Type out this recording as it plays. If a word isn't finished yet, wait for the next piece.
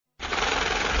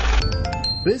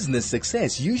Business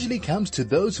success usually comes to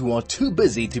those who are too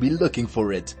busy to be looking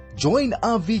for it. Join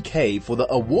RVK for the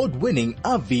award-winning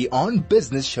RV on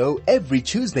Business show every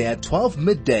Tuesday at 12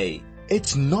 midday.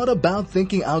 It's not about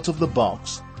thinking out of the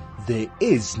box. There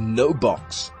is no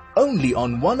box. Only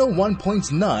on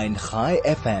 101.9 High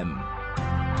FM.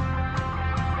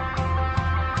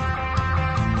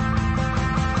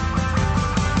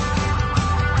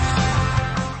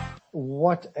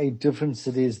 What a difference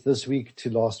it is this week to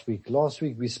last week. Last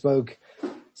week we spoke,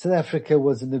 South Africa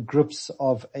was in the grips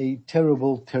of a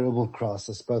terrible, terrible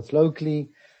crisis, both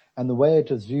locally and the way it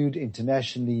was viewed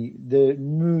internationally. The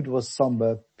mood was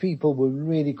somber. People were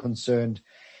really concerned.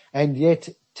 And yet,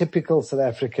 typical South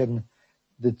African,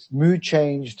 the mood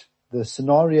changed, the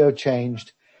scenario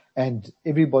changed, and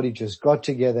everybody just got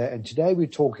together. And today we're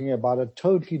talking about a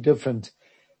totally different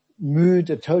mood,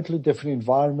 a totally different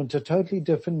environment, a totally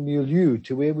different milieu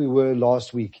to where we were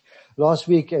last week. Last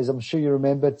week, as I'm sure you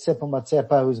remember, Tsepho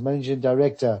Matsepha, who's managing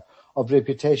director of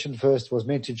Reputation1st, was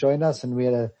meant to join us, and we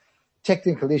had a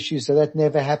technical issue, so that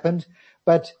never happened.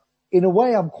 But in a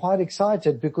way, I'm quite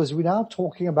excited because we're now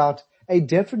talking about a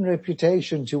different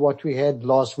reputation to what we had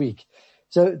last week.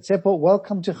 So, Tsepho,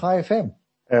 welcome to High FM.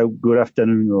 Good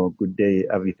afternoon or good day,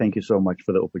 Avi. Thank you so much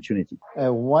for the opportunity.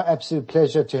 Absolute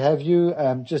pleasure to have you.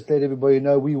 Just let everybody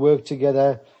know we worked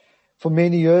together for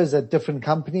many years at different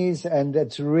companies, and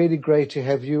it's really great to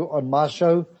have you on my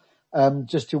show.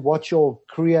 Just to watch your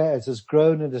career as it's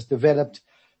grown and has developed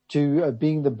to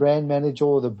being the brand manager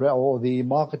or the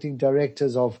marketing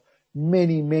directors of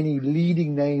many, many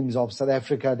leading names of South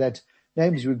Africa, that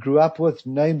names we grew up with,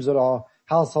 names that are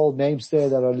household names there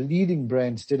that are leading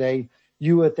brands today.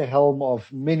 You at the helm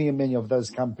of many and many of those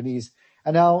companies.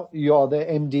 And now you are the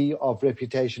MD of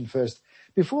Reputation1st.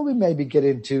 Before we maybe get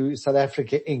into South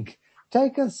Africa Inc.,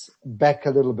 take us back a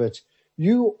little bit.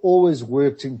 You always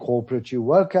worked in corporate. You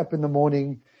woke up in the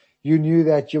morning. You knew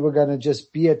that you were going to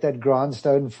just be at that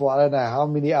grindstone for I don't know how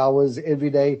many hours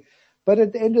every day. But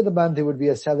at the end of the month, there would be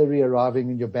a salary arriving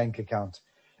in your bank account.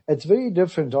 It's very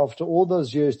different after all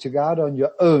those years to go out on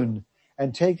your own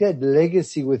and take that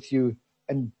legacy with you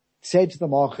and say to the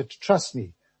market, trust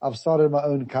me, I've started my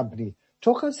own company.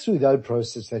 Talk us through that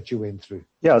process that you went through.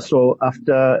 Yeah, so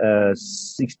after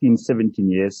 16, 17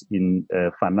 years in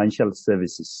financial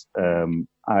services,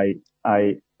 I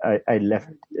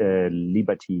left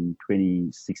Liberty in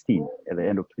 2016, at the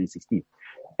end of 2016.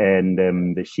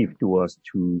 And the shift was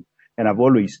to, and I've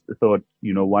always thought,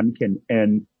 one can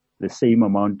earn the same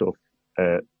amount of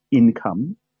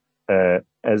income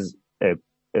as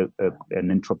an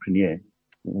entrepreneur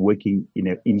working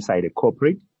inside a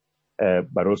corporate,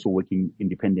 but also working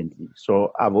independently.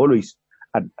 So I've always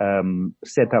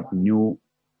set up new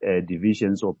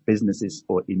divisions of businesses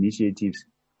or initiatives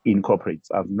in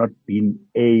corporates. I've not been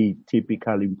a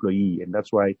typical employee, and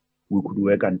that's why we could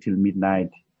work until midnight,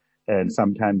 and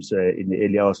sometimes in the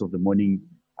early hours of the morning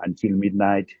until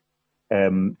midnight.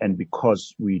 And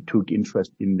because we took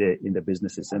interest in the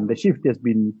businesses, and the shift has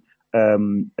been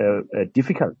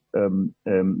difficult,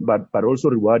 but also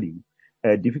rewarding.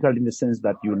 Difficult in the sense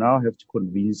that you now have to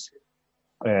convince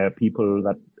people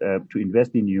that to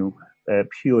invest in you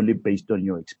purely based on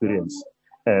your experience,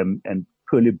 and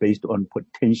purely based on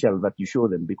potential that you show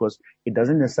them, because it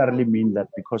doesn't necessarily mean that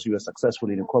because you are successful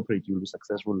in a corporate, you'll be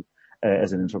successful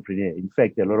as an entrepreneur. In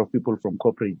fact, a lot of people from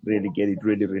corporate really get it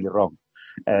really, really wrong.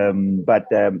 But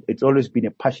it's always been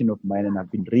a passion of mine, and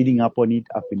I've been reading up on it.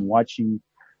 I've been watching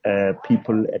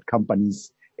people at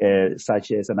companies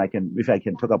such as, and if I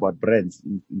can talk about brands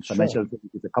in financial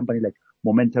services, a company like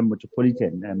Momentum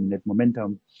Metropolitan, and at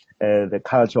Momentum, the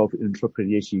culture of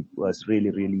entrepreneurship was really,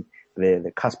 really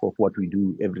the cusp of what we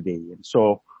do every day. And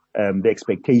so the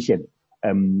expectation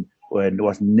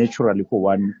was naturally for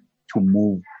one to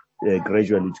move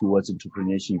gradually towards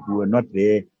entrepreneurship. We were not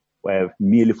there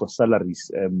merely for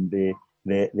salaries.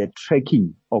 The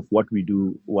tracking of what we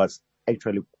do was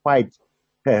actually quite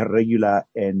regular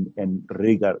and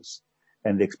rigorous,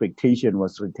 and the expectation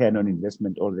was return on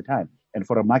investment all the time. And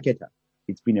for a marketer,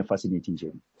 it's been a fascinating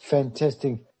journey.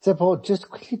 Fantastic. Tsepho,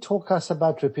 just quickly talk us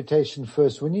about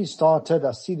Reputation1st. When you started,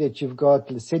 I see that you've got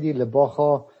Lesedi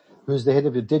Lebogo, who's the head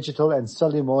of your digital, and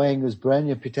Solly Moeng, who's brand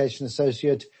reputation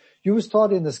associate. You were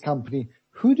starting this company.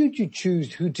 Who did you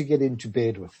choose who to get into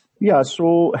bed with? Yeah,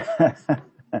 so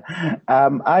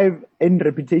I've in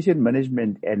reputation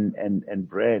management and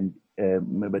brand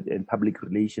and public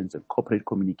relations and corporate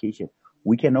communication,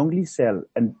 we can only sell,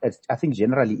 and I think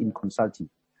generally in consulting,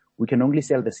 we can only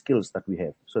sell the skills that we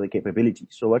have, so the capability.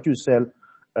 So what you sell,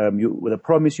 the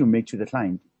promise you make to the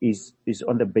client is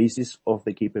on the basis of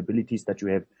the capabilities that you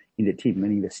have in the team,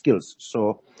 meaning the skills.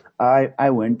 So I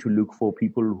went to look for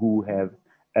people who have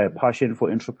a passion for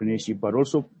entrepreneurship, but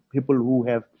also people who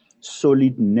have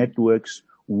solid networks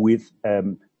with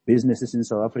businesses in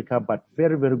South Africa, but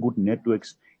very, very good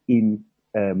networks in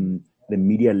the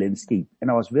media landscape. And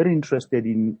I was very interested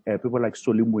in people like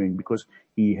Solimweng because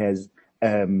he has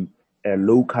a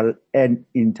local and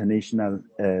international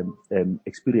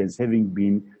experience, having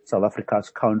been South Africa's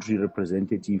country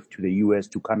representative to the US,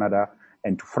 to Canada,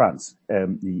 and to France.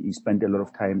 He spent a lot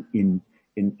of time in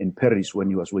Paris when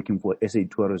he was working for SA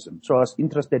Tourism. So I was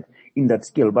interested in that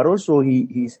skill, but also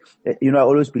he's, I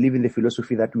always believe in the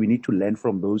philosophy that we need to learn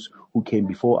from those who came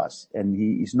before us. And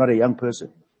he is not a young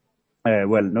person.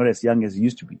 Well, not as young as he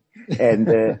used to be.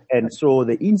 And so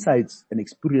the insights and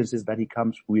experiences that he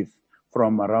comes with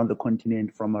from around the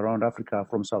continent, from around Africa,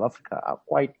 from South Africa are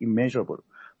quite immeasurable.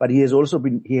 But he had also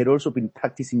been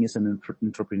practicing as an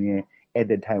entrepreneur at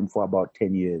the time for about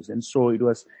 10 years. And so it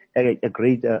was a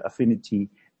great affinity.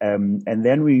 And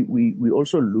then we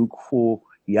also look for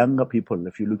younger people.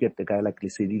 If you look at the guy like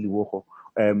Lesedi Liwogo,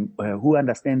 who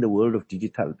understand the world of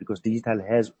digital, because digital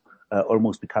has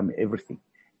almost become everything.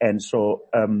 And so,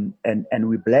 and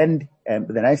we blend,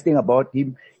 the nice thing about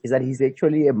him is that he's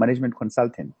actually a management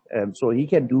consultant. So he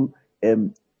can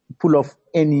pull off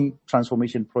any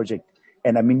transformation project.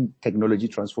 And I mean technology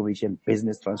transformation,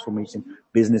 business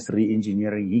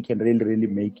re-engineering. He can really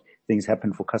make things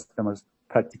happen for customers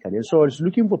practically. And so I was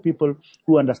looking for people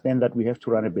who understand that we have to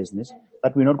run a business,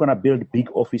 that we're not going to build big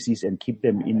offices and keep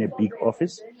them in a big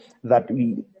office, that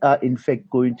we are in fact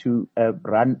going to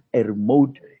run a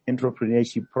remote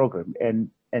entrepreneurship program. And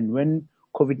when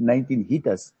COVID-19 hit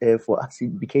us, for us,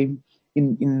 it became,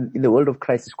 in the world of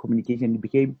crisis communication, it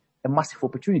became a massive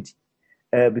opportunity.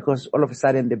 Because all of a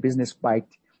sudden the business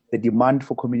spiked, the demand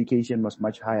for communication was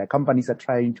much higher. Companies are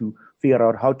trying to figure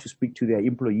out how to speak to their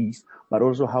employees, but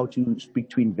also how to speak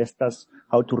to investors,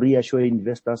 how to reassure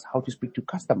investors, how to speak to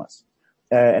customers,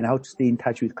 and how to stay in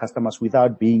touch with customers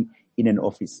without being in an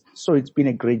office. So it's been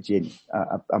a great journey,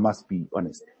 I must be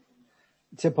honest.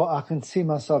 Tsepho, I can see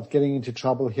myself getting into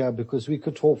trouble here because we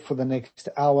could talk for the next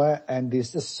hour, and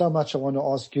there's just so much I want to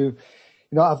ask you.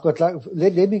 I've got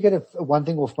let me get one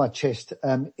thing off my chest.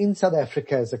 In South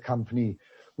Africa as a company,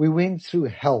 we went through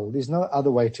hell. There's no other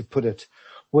way to put it.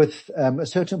 With a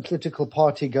certain political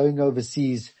party going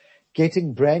overseas,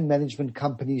 getting brand management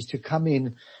companies to come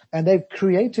in, and they've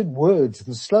created words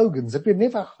and slogans that we've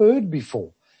never heard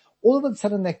before. All of a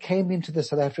sudden they came into the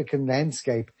South African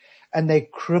landscape and they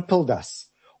crippled us.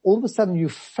 All of a sudden you're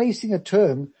facing a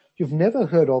term you've never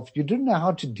heard of. You didn't know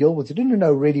how to deal with it. You didn't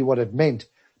know really what it meant.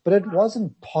 But it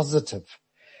wasn't positive.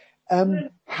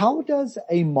 How does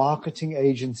a marketing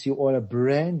agency or a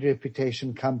brand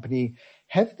reputation company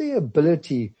have the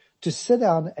ability to sit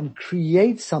down and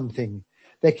create something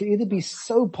that can either be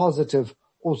so positive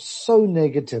or so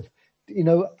negative?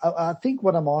 I think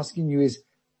what I'm asking you is,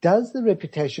 does the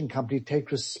reputation company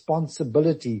take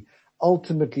responsibility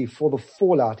ultimately for the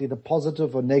fallout, either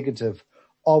positive or negative,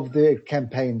 of the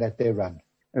campaign that they run?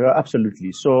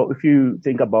 Absolutely. So if you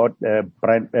think about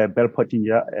Bell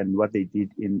Pottinger and what they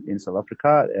did in South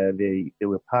Africa, they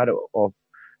were part of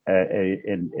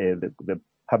the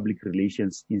Public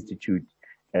Relations Institute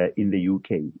in the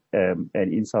UK.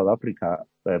 And in South Africa,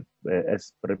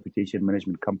 as reputation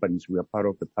management companies, we are part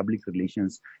of the Public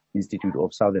Relations Institute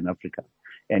of Southern Africa.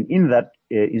 And in that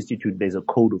institute, there's a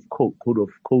code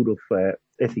of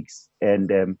ethics.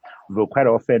 And quite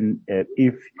often,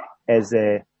 if as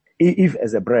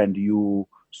a brand you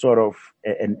sort of,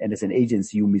 and as an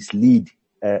agency, you mislead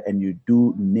and you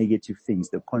do negative things,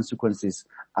 the consequences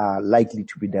are likely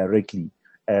to be directly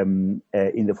in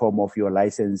the form of your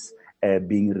license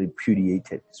being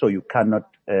repudiated. So you cannot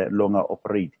longer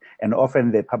operate. And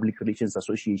often the public relations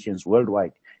associations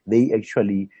worldwide, they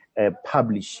actually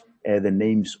publish the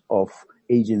names of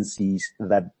agencies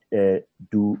that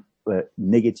do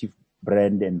negative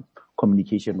brand and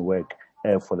communication work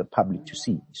for the public to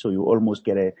see. So you almost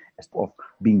get a of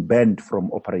being banned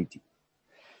from operating.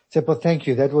 Tsepho, thank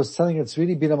you. That was something that's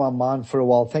really been on my mind for a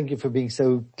while. Thank you for being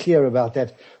so clear about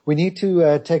that. We need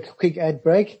to take a quick ad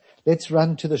break. Let's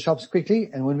run to the shops quickly.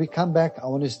 And when we come back, I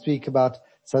want to speak about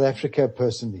South Africa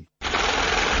personally.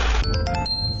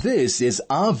 This is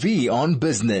RV on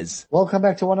Business. Welcome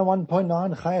back to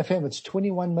 101.9 Chai FM. It's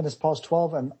 21 minutes past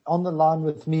 12, and on the line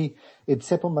with me, it's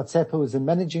Tsepho Matsepha, who is the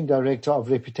Managing Director of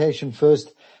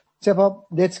Reputation1st. Tsepho,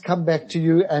 let's come back to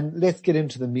you and let's get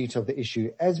into the meat of the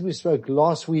issue. As we spoke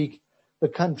last week, the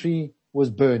country was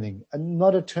burning, and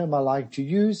not a term I like to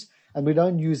use, and we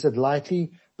don't use it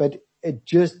lightly, but it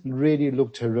just really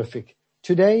looked horrific.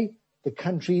 Today, the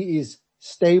country is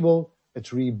stable,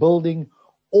 it's rebuilding,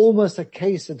 almost a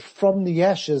case that from the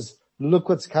ashes, look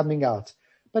what's coming out.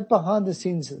 But behind the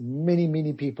scenes, many,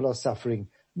 many people are suffering.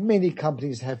 Many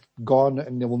companies have gone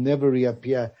and they will never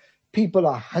reappear. People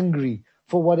are hungry.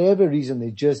 For whatever reason,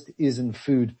 there just isn't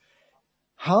food.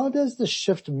 How does the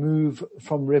shift move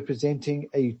from representing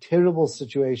a terrible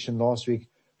situation last week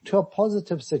to a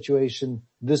positive situation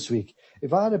this week?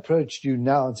 If I had approached you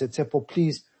now and said, Tsepho,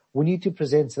 please, we need to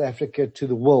present South Africa to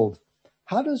the world,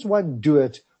 how does one do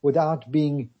it without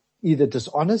being either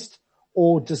dishonest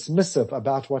or dismissive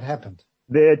about what happened?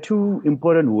 There are two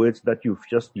important words that you've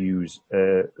just used.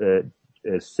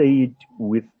 Say it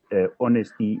with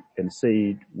honesty and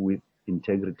say it with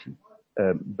integrity.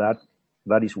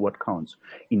 That is what counts.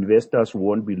 Investors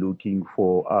won't be looking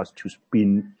for us to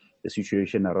spin the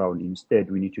situation around.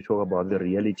 Instead, we need to talk about the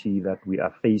reality that we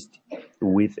are faced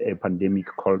with a pandemic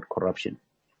called corruption.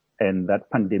 And that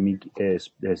pandemic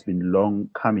has been long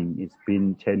coming. It's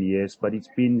been 10 years, but it's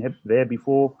been there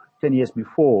before, 10 years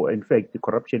before. In fact, the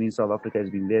corruption in South Africa has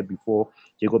been there before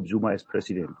Jacob Zuma as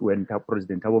president. When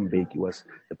President Thabo Mbeki was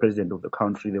the president of the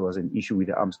country, there was an issue with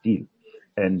the arms deal.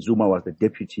 And Zuma was the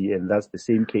deputy, and that's the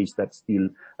same case that's still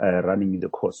running in the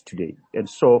courts today. And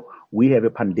so we have a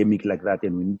pandemic like that,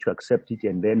 and we need to accept it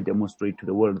and then demonstrate to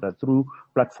the world that through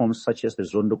platforms such as the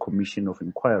Zondo Commission of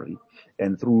Inquiry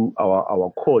and through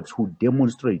our courts who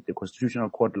demonstrate, the Constitutional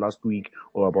Court last week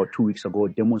or about 2 weeks ago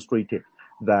demonstrated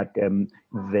that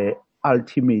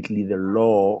ultimately the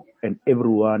law and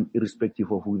everyone,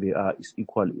 irrespective of who they are, is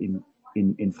equal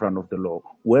in front of the law.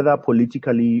 Whether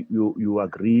politically you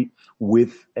agree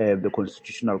with the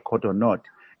Constitutional Court or not,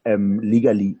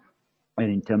 legally and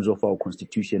in terms of our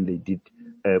Constitution, they did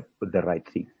the right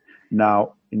thing.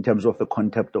 Now, in terms of the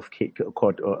contempt of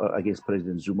court against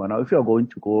President Zuma, now if you are going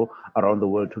to go around the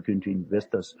world talking to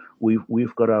investors,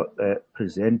 we've got to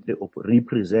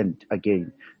represent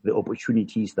again the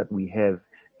opportunities that we have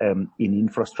in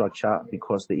infrastructure,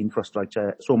 because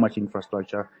so much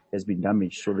infrastructure has been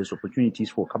damaged. So there's opportunities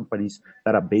for companies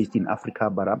that are based in Africa,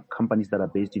 but companies that are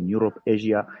based in Europe,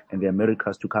 Asia, and the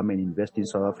Americas to come and invest in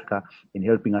South Africa in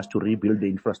helping us to rebuild the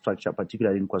infrastructure,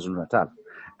 particularly in KwaZulu-Natal.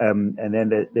 And then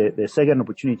the second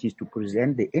opportunity is to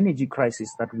present the energy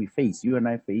crisis that we face, you and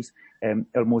I face,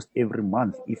 almost every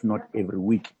month, if not every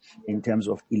week, in terms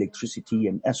of electricity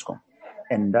and Eskom.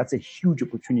 And that's a huge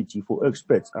opportunity for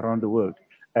experts around the world.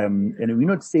 And we're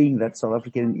not saying that South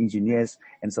African engineers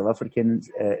and South African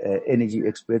energy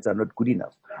experts are not good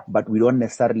enough, but we don't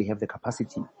necessarily have the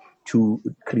capacity to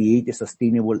create a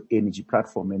sustainable energy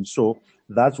platform. And so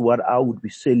that's what I would be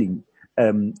selling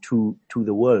to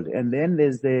the world. And then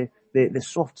there's the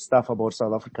soft stuff about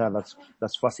South Africa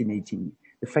that's fascinating.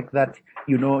 The fact that,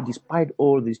 despite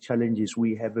all these challenges,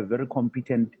 we have a very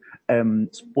competent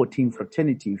sporting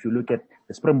fraternity. If you look at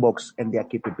the Springboks and their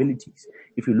capabilities,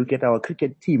 if you look at our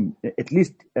cricket team, at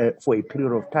least for a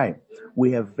period of time,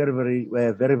 we have very,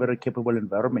 very capable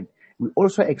environment. We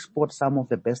also export some of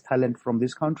the best talent from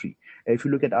this country. If you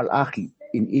look at Al Ahly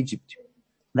in Egypt,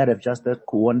 that have just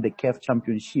won the CAF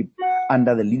Championship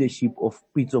under the leadership of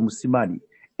Pitso Mosimane,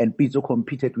 and Pitso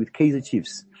competed with Kaizer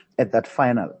Chiefs at that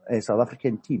final, South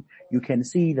African team. You can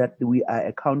see that we are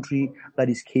a country that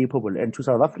is capable. And to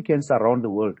South Africans around the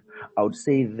world, I would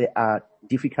say there are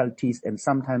difficulties, and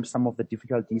sometimes some of the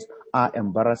difficulties are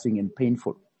embarrassing and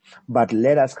painful. But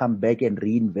let us come back and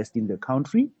reinvest in the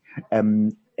country,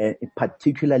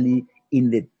 particularly in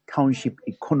the township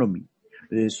economy,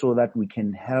 so that we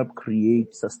can help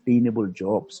create sustainable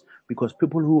jobs. Because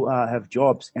people who have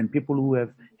jobs and people who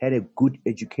have had a good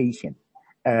education,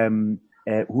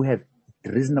 who have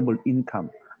reasonable income,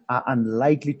 are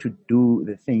unlikely to do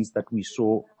the things that we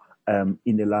saw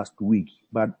in the last week.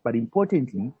 But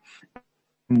importantly,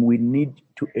 we need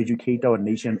to educate our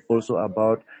nation also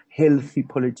about healthy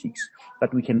politics,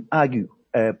 that we can argue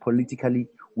politically,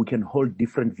 we can hold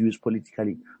different views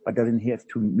politically, but doesn't have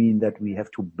to mean that we have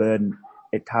to burn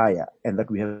a tire and that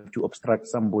we have to obstruct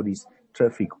somebody's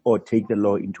traffic or take the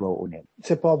law into our own hands.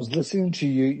 Tsepho, I was listening to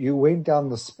you. You went down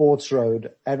the sports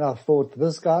road and I thought,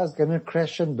 this guy's going to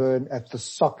crash and burn at the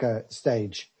soccer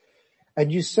stage. And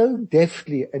you so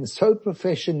deftly and so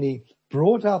professionally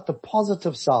brought out the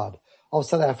positive side of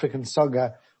South African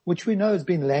soccer, which we know has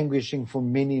been languishing for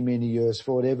many, many years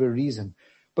for whatever reason.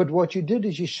 But what you did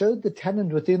is you showed the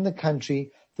talent within the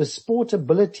country, the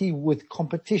sportability with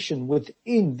competition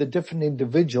within the different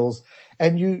individuals,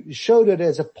 and you showed it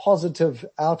as a positive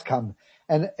outcome.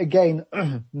 And again,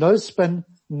 no spin,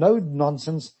 no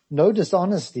nonsense, no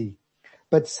dishonesty,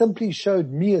 but simply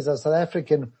showed me as a South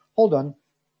African, hold on,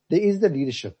 there is the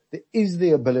leadership, there is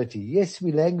the ability. Yes,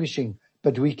 we're languishing,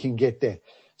 but we can get there.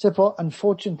 Tsepho,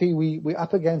 unfortunately, we're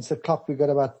up against the clock. We've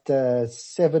got about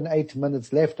 7-8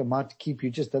 minutes left. I might keep you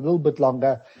just a little bit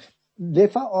longer.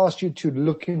 If I asked you to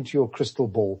look into your crystal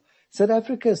ball, South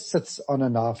Africa sits on a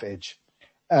knife edge.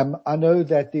 I know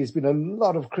that there's been a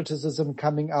lot of criticism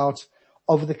coming out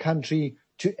of the country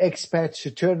to expats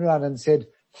who turn around and said,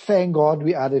 thank God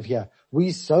we're out of here.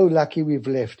 We're so lucky we've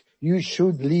left. You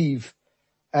should leave.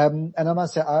 And I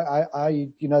must say,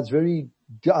 it's very,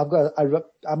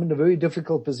 I'm in a very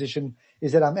difficult position,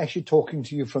 is that I'm actually talking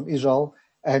to you from Israel,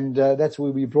 and that's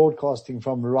where we're broadcasting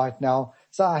from right now.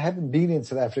 So I haven't been in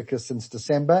South Africa since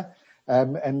December,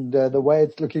 and the way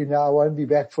it's looking now, I won't be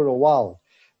back for a while.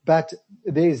 But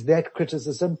there's that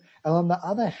criticism. And on the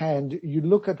other hand, you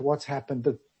look at what's happened,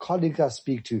 the colleagues I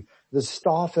speak to, the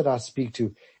staff that I speak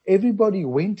to, everybody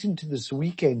went into this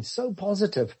weekend so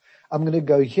positive. I'm going to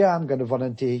go here. I'm going to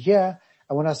volunteer here.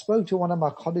 And when I spoke to one of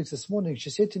my colleagues this morning, she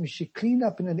said to me she cleaned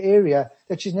up in an area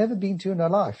that she's never been to in her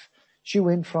life. She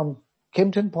went from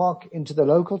Kempton Park into the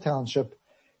local township.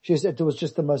 She said it was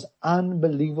just the most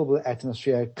unbelievable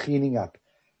atmosphere cleaning up.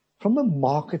 From a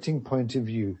marketing point of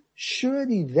view,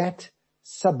 surely that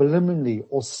subliminally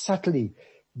or subtly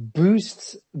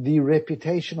boosts the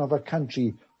reputation of a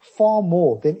country far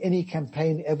more than any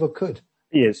campaign ever could.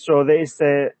 Yes, so there is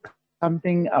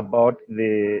something about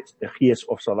the gees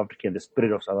of South Africans, the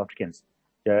spirit of South Africans,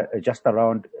 just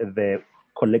around the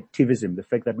collectivism, the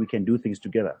fact that we can do things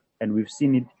together. And we've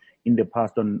seen it in the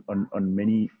past on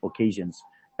many occasions.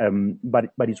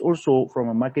 But it's also, from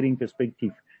a marketing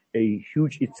perspective,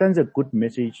 it sends a good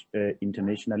message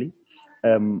internationally.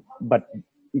 But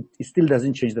it still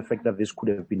doesn't change the fact that this could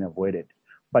have been avoided.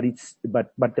 But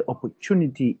the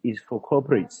opportunity is for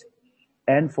corporates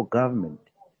and for government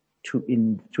to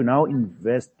now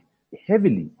invest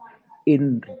heavily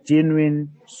in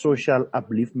genuine social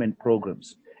upliftment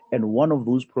programs. And one of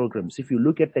those programs, if you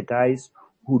look at the guys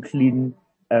who clean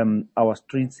our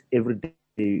streets every day,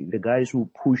 the guys who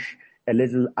push a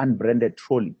little unbranded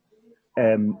trolley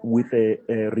with a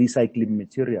recycling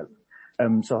material,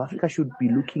 South Africa should be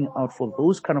looking out for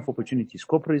those kind of opportunities.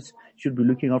 Corporates should be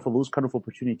looking out for those kind of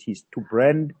opportunities to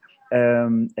brand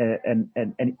and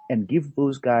give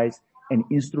those guys an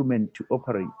instrument to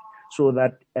operate, so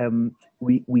that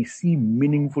we see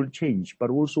meaningful change, but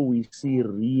also we see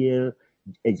real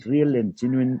and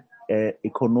genuine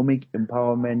economic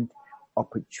empowerment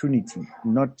opportunity,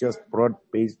 not just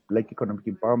broad-based black economic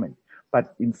empowerment,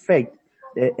 but in fact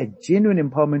a genuine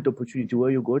empowerment opportunity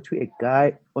where you go to a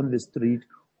guy on the street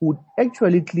who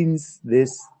actually cleans the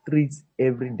streets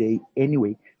every day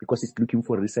anyway because he's looking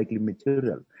for recycling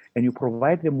material, and you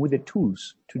provide them with the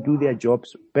tools to do their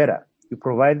jobs better. You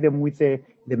provide them with the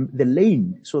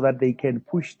lane so that they can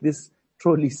push this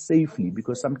trolley safely,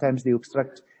 because sometimes they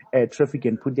obstruct traffic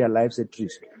and put their lives at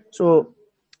risk. So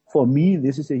for me,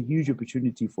 this is a huge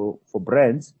opportunity for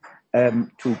brands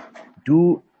to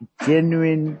do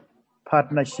genuine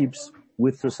partnerships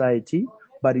with society,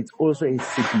 but it's also a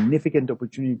significant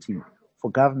opportunity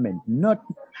for government, not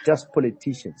just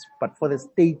politicians, but for the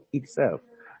state itself,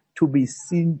 to be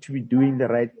seen to be doing the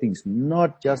right things,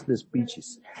 not just the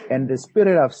speeches. And the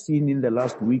spirit I've seen in the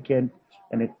last weekend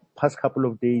and the past couple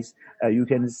of days, you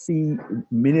can see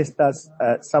ministers,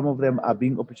 some of them are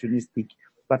being opportunistic,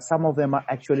 but some of them are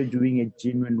actually doing a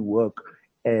genuine work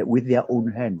with their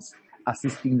own hands,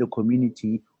 assisting the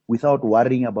community without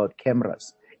worrying about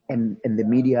cameras and the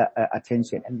media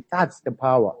attention. And that's the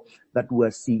power that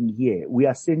we're seeing here. We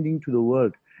are sending to the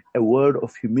world a word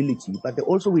of humility, but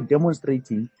also we're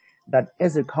demonstrating that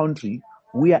as a country,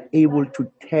 we are able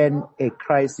to turn a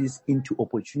crisis into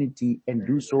opportunity and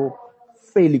do so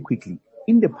fairly quickly.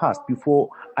 In the past, before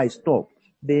I stop,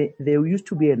 there used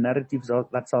to be a narrative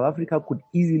that South Africa could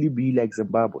easily be like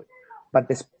Zimbabwe. But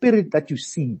the spirit that you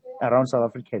see around South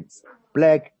Africans,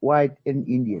 black, white, and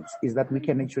Indians, is that we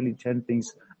can actually turn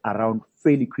things around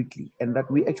fairly quickly, and that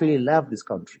we actually love this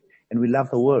country and we love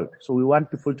the world. So we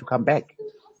want people to come back.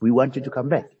 We want you to come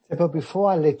back. But before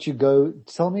I let you go,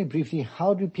 tell me briefly,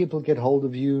 how do people get hold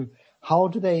of you? How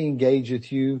do they engage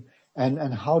with you?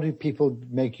 And how do people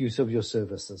make use of your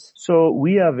services? So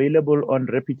we are available on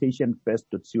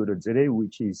Reputation1st.co.za,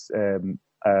 which is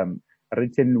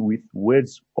written with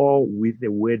words or with the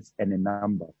words and a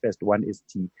number.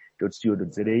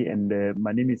 First1st.co.za. And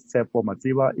my name is Tsepho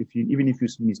Matsepha. Even if you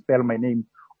misspell my name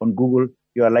on Google,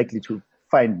 you are likely to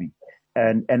find me.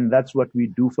 And that's what we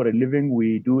do for a living.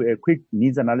 We do a quick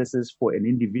needs analysis for an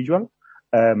individual,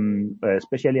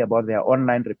 especially about their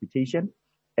online reputation.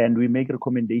 And we make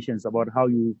recommendations about how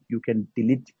you can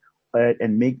delete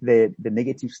and make the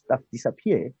negative stuff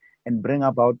disappear and bring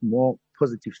about more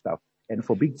positive stuff. And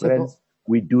for big brands,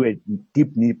 we do a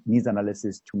deep needs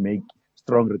analysis to make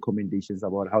strong recommendations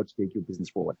about how to take your business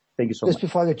forward. Thank you so much. Just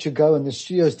before I let you go, and the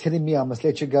studio is telling me I must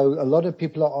let you go, a lot of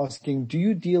people are asking, do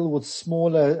you deal with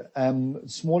smaller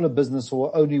business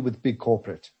or only with big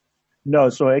corporate? No,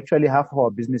 so actually half of our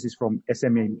business is from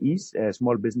SMEs,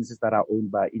 small businesses that are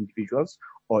owned by individuals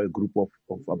or a group of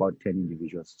about 10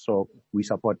 individuals. So we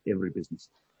support every business.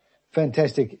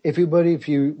 Fantastic. Everybody, if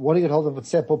you want to get hold of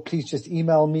Tsepho, please just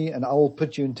email me and I will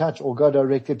put you in touch, or go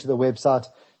directly to the website.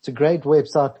 It's a great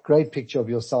website, great picture of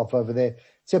yourself over there.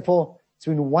 Tsepho, it's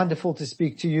been wonderful to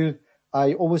speak to you.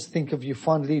 I always think of you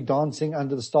fondly dancing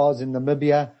under the stars in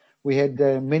Namibia. We had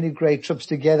many great trips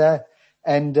together.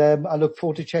 And I look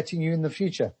forward to chatting to you in the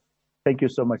future. Thank you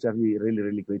so much, Avi. Really,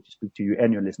 really great to speak to you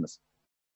and your listeners.